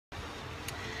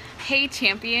Hey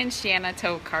champion, Shanna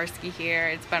Tokarski here.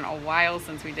 It's been a while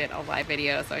since we did a live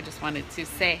video, so I just wanted to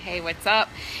say, hey, what's up?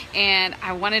 And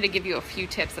I wanted to give you a few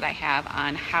tips that I have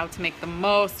on how to make the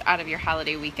most out of your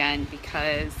holiday weekend,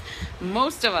 because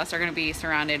most of us are going to be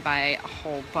surrounded by a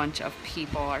whole bunch of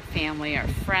people, our family, our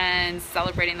friends,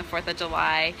 celebrating the 4th of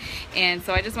July. And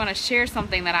so I just want to share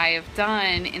something that I have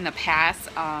done in the past.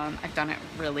 I've done it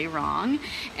really wrong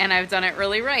and I've done it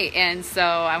really right. And so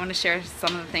I want to share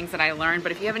some of the things that I learned.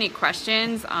 But if you have any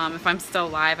questions, if I'm still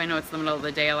live, I know it's the middle of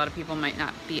the day, a lot of people might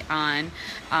not be on,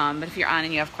 but if you're on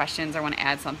and you have questions or want to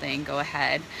add something, go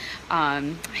ahead.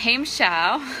 Hey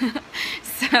Michelle.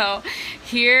 So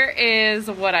here is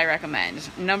what I recommend.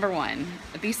 Number one,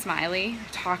 be smiley,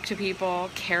 talk to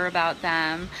people, care about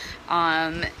them.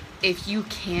 If you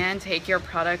can, take your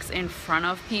products in front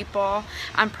of people.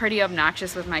 I'm pretty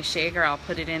obnoxious with my shaker. I'll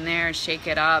put it in there, shake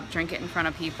it up, drink it in front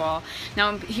of people.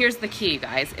 Now, here's the key,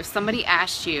 guys. If somebody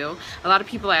asked you, a lot of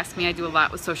people ask me, I do a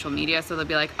lot with social media, so they'll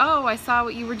be like, oh, I saw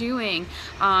what you were doing.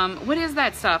 What is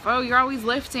that stuff? Oh, you're always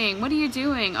lifting. What are you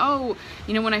doing? Oh,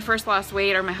 you know, when I first lost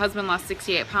weight, or my husband lost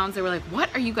 68 pounds, they were like, what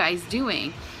are you guys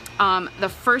doing? The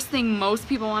first thing most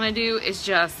people want to do is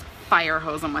just fire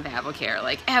hose them with AvoCare,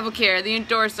 like AvoCare, the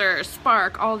endorser,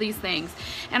 Spark, all these things.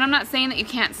 And I'm not saying that you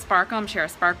can't spark them, share a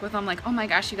spark with them, like, oh my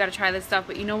gosh, you got to try this stuff.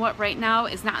 But you know what? Right now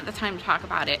is not the time to talk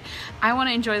about it. I want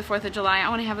to enjoy the 4th of July. I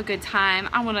want to have a good time.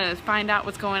 I want to find out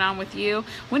what's going on with you.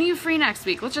 When are you free next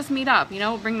week? Let's just meet up. You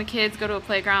know, bring the kids, go to a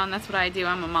playground. That's what I do.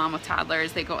 I'm a mom with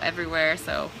toddlers. They go everywhere.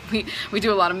 So we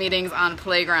do a lot of meetings on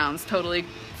playgrounds. Totally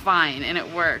fine, and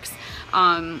it works.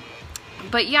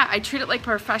 But yeah, I treat it like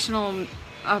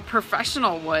a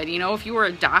professional would. You know, if you were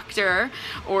a doctor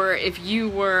or if you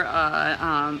were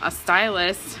a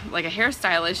stylist, like a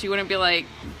hairstylist, you wouldn't be like,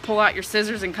 pull out your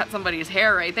scissors and cut somebody's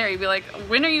hair right there. You'd be like,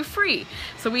 when are you free?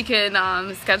 So we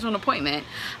can schedule an appointment.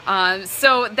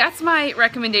 So that's my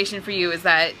recommendation for you, is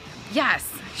that, yes,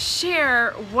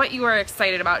 share what you are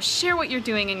excited about. Share what you're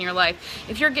doing in your life.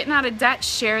 If you're getting out of debt,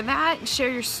 share that. Share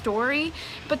your story.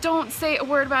 But don't say a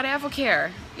word about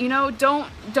AvoCare. You know,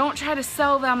 don't try to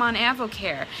sell them on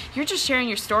AvoCare. You're just sharing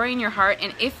your story and your heart,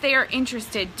 and if they are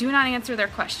interested, do not answer their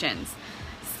questions.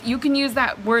 You can use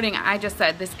that wording I just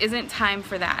said. This isn't time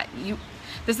for that.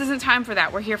 This isn't time for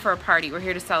that. We're here for a party. We're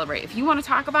here to celebrate. If you want to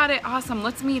talk about it, awesome.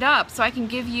 Let's meet up so I can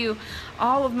give you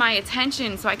all of my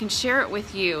attention, so I can share it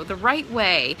with you the right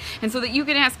way, and so that you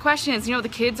can ask questions. You know, the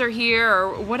kids are here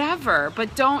or whatever,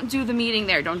 but don't do the meeting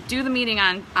there. Don't do the meeting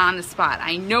on the spot.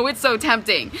 I know it's so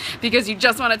tempting because you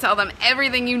just want to tell them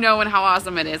everything you know and how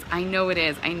awesome it is. I know it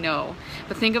is. I know.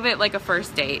 But think of it like a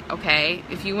first date, okay?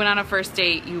 If you went on a first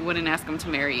date, you wouldn't ask them to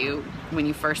marry you when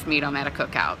you first meet them at a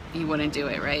cookout. You wouldn't do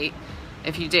it, right?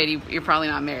 If you did, you're probably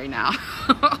not married now.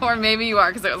 Or maybe you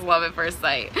are, because it was love at first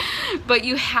sight. But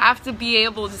you have to be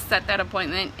able to set that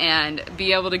appointment and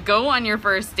be able to go on your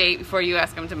first date before you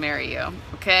ask them to marry you,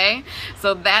 okay?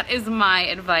 So that is my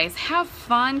advice. Have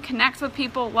fun, connect with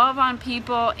people, love on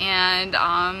people, and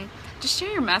just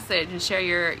share your message and share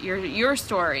your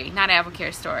story, not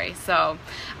AvoCare's story. So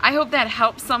I hope that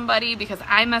helps somebody, because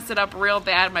I messed it up real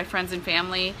bad. My friends and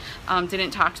family didn't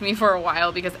talk to me for a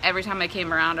while because every time I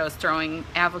came around, I was throwing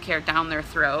AvoCare down their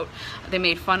throat. They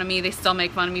made fun of me. They still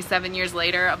make fun of me 7 years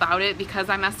later about it because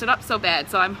I messed it up so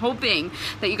bad. So I'm hoping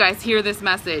that you guys hear this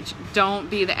message. Don't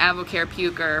be the AvoCare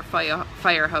puker,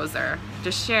 fire hoser.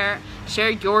 Just share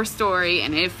your story,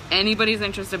 and if anybody's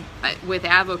interested with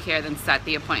AvoCare, then set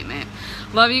the appointment.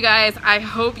 Love you guys. I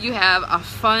hope you have a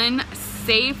fun,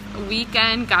 safe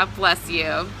weekend. God bless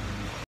you.